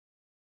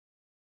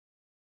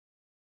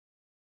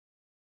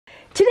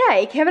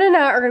Today, Kevin and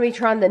I are going to be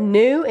trying the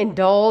new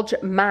Indulge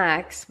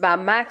Max by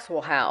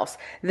Maxwell House.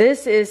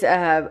 This is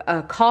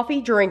a coffee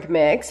drink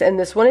mix, and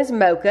this one is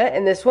mocha,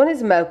 and this one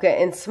is mocha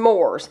and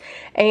s'mores.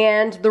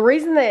 And the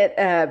reason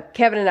that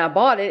Kevin and I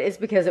bought it is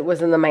because it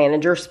was in the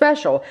manager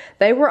special.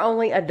 They were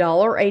only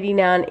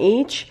 $1.89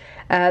 each.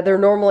 They're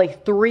normally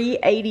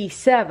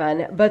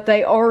 $3.87, but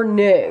they are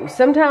new.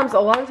 A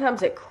lot of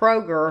times at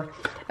Kroger,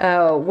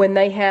 when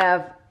they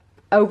have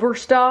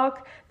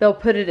overstock, they'll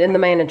put it in the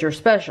manager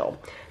special.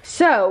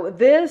 So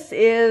this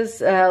is,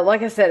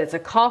 like I said, it's a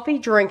coffee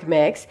drink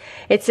mix.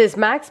 It says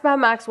Max by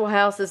Maxwell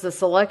House is a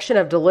selection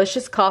of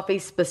delicious coffee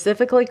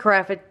specifically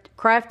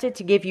crafted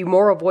to give you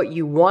more of what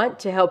you want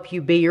to help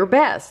you be your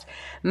best.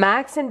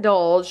 Max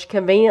Indulge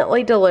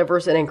conveniently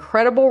delivers an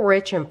incredible,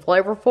 rich, and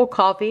flavorful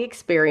coffee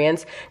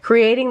experience,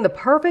 creating the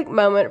perfect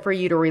moment for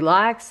you to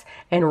relax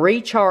and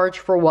recharge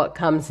for what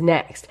comes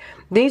next.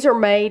 These are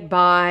made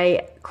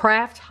by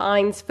Kraft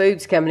Heinz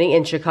Foods Company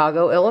in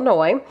Chicago,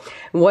 Illinois.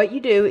 What you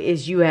do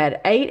is you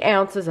add 8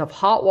 ounces of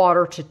hot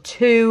water to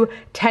 2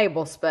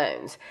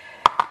 tablespoons.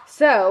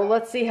 So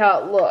let's see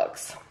how it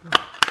looks.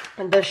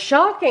 And the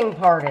shocking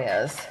part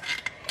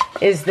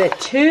is that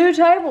 2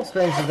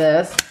 tablespoons of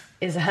this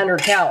is 100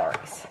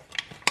 calories.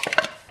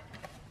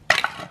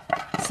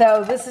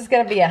 So this is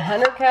going to be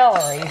 100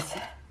 calories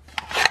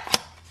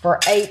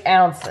for 8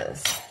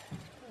 ounces.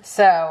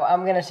 So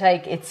I'm going to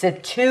take, it's a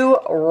 2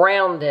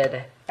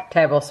 rounded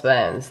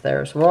tablespoons.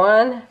 There's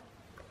 1.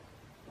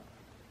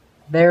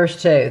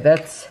 There's 2.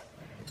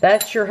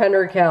 That's your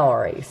 100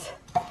 calories.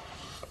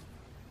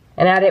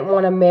 And I didn't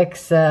want to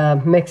mix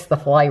the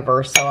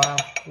flavors, so I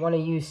want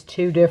to use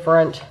 2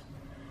 different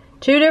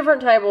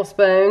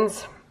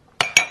tablespoons.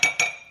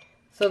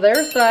 So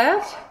there's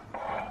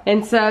that.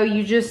 And so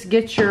you just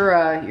get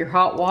your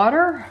hot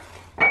water.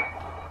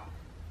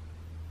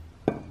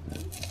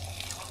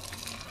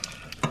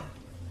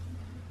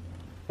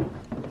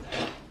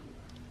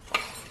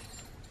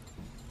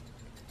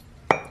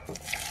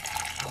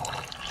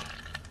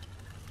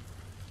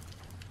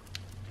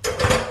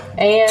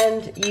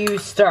 And you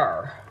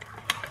stir.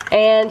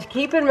 And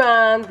keep in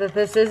mind that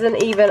this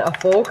isn't even a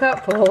full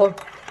cup full.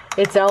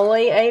 It's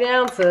only 8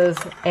 ounces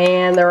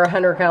and they're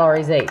 100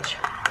 calories each.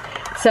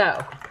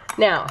 So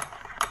now,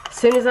 as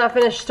soon as I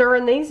finish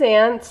stirring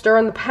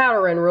the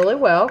powder in really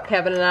well,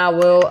 Kevin and I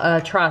will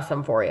try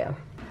some for you.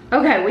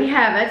 Okay, we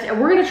have it.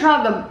 We're going to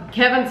try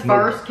Kevin's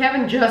first.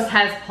 Kevin just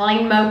has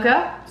plain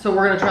mocha, so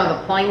we're going to try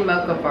the plain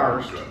mocha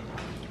first.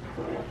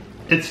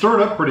 It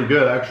stirred up pretty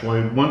good,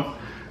 actually.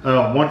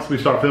 Once we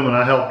start filming,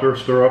 I helped her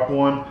stir up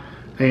one,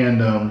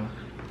 and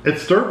it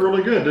stirred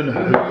really good, didn't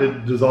it?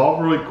 It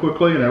dissolved really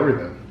quickly and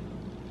everything.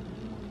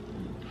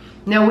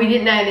 No, we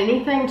didn't add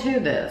anything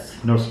to this.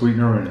 No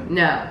sweetener or anything?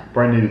 No.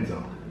 Probably needed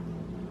some.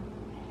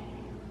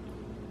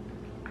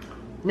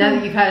 Now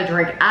that you've had a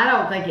drink, I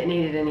don't think it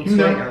needed any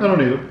sweetener. No, I don't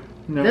need it.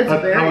 No,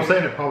 I was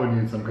saying it probably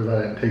needed some because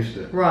I didn't taste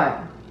it. Right.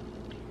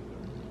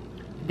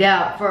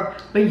 Yeah,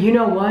 but you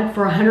know what?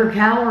 For 100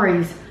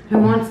 calories, who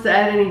wants to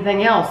add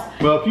anything else?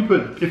 Well, if you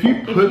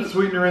put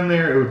sweetener in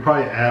there, it would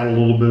probably add a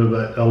little bit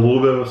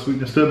of a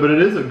sweetness to it. But it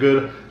is a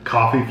good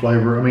coffee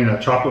flavor. I mean, a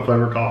chocolate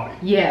flavored coffee.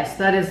 Yes,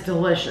 that is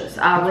delicious.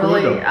 I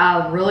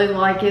really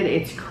like it.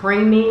 It's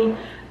creamy,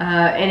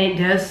 and it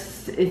does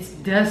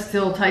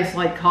still taste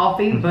like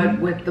coffee, but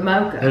with the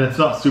mocha. And it's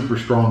not super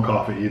strong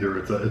coffee either.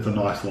 It's a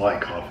nice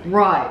light coffee.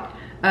 Right.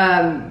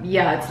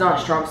 Yeah, it's not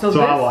strong. So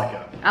I like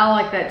it. I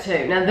like that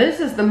too. Now this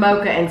is the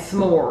mocha and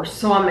s'mores,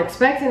 so I'm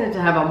expecting it to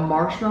have a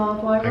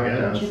marshmallow flavor,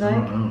 don't you think?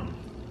 I don't know.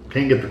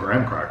 Can't get the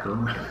graham cracker.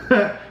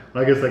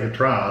 I guess I could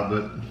try,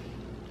 but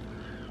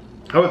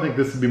I would think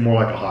this would be more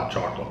like a hot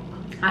chocolate.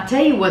 I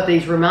tell you what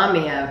these remind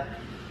me of.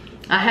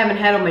 I haven't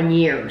had them in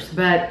years,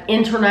 but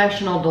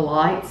International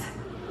Delights.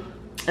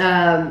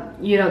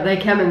 You know, they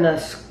come in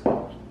this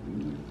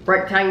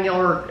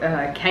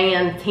rectangular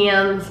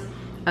tins.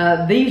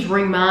 These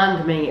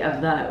remind me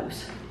of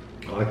those.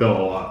 I like that a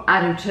lot.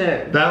 I do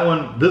too.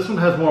 This one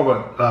has more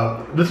of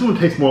a, this one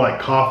tastes more like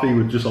coffee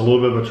with just a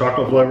little bit of a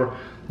chocolate flavor.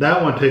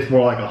 That one tastes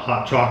more like a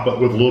hot chocolate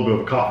with a little bit of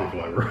a coffee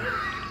flavor.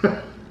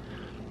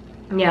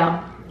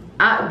 Yeah,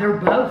 they're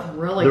both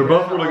really good. They're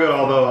both really good,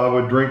 although I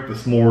would drink the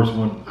s'mores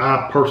one.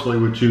 I personally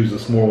would choose the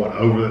s'more one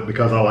over it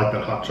because I like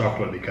that hot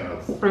chocolatey kind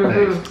of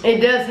taste. It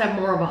does have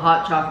more of a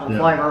hot chocolate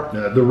flavor.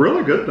 Yeah, they're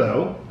really good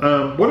though.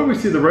 What do we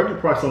see the regular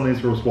price on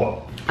these was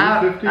what?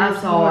 $3.50? I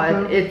saw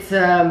it. It's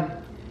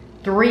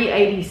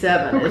 $3.87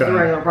 is the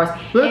regular price.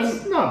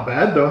 That's not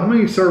bad though. How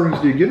many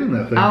servings do you get in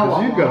that thing? Oh,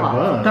 you've got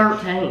a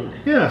bunch. 13.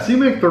 Yeah, so you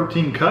make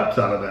 13 cups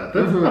out of that.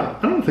 That's not,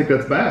 I don't think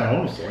that's bad,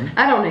 honestly.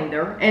 I don't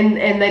either.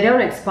 And they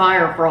don't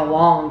expire for a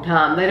long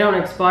time. They don't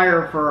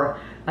expire for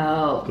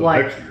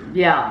like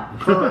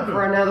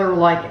for another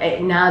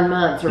like 9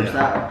 months or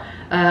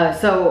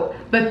so.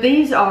 But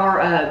these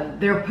are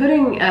they're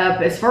putting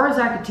up, as far as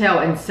I could tell,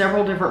 in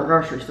several different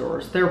grocery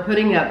stores. They're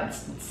putting up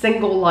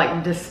single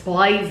like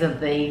displays of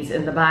these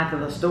in the back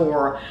of the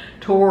store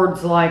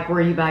towards like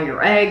where you buy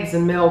your eggs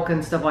and milk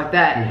and stuff like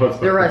that.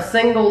 They're a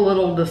single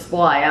little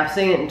display. I've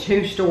seen it in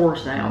 2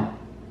 stores now.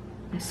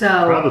 So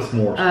try the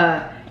s'mores.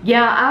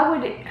 Yeah,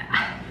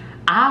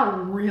 I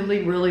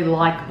really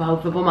like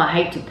both of them. I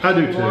hate to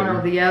pick one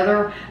or the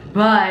other,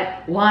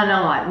 but why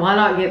not? Why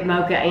not get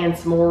mocha and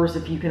s'mores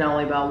if you can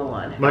only buy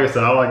one? Like I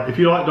said, if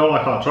you don't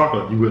like hot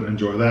chocolate, you wouldn't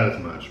enjoy that as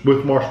much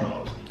with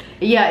marshmallows.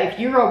 Yeah, if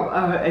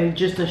you're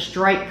just a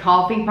straight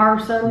coffee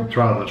person,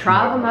 try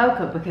the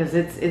mocha because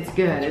it's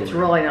good. It's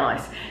really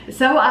nice.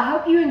 So I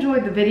hope you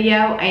enjoyed the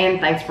video, and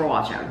thanks for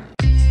watching.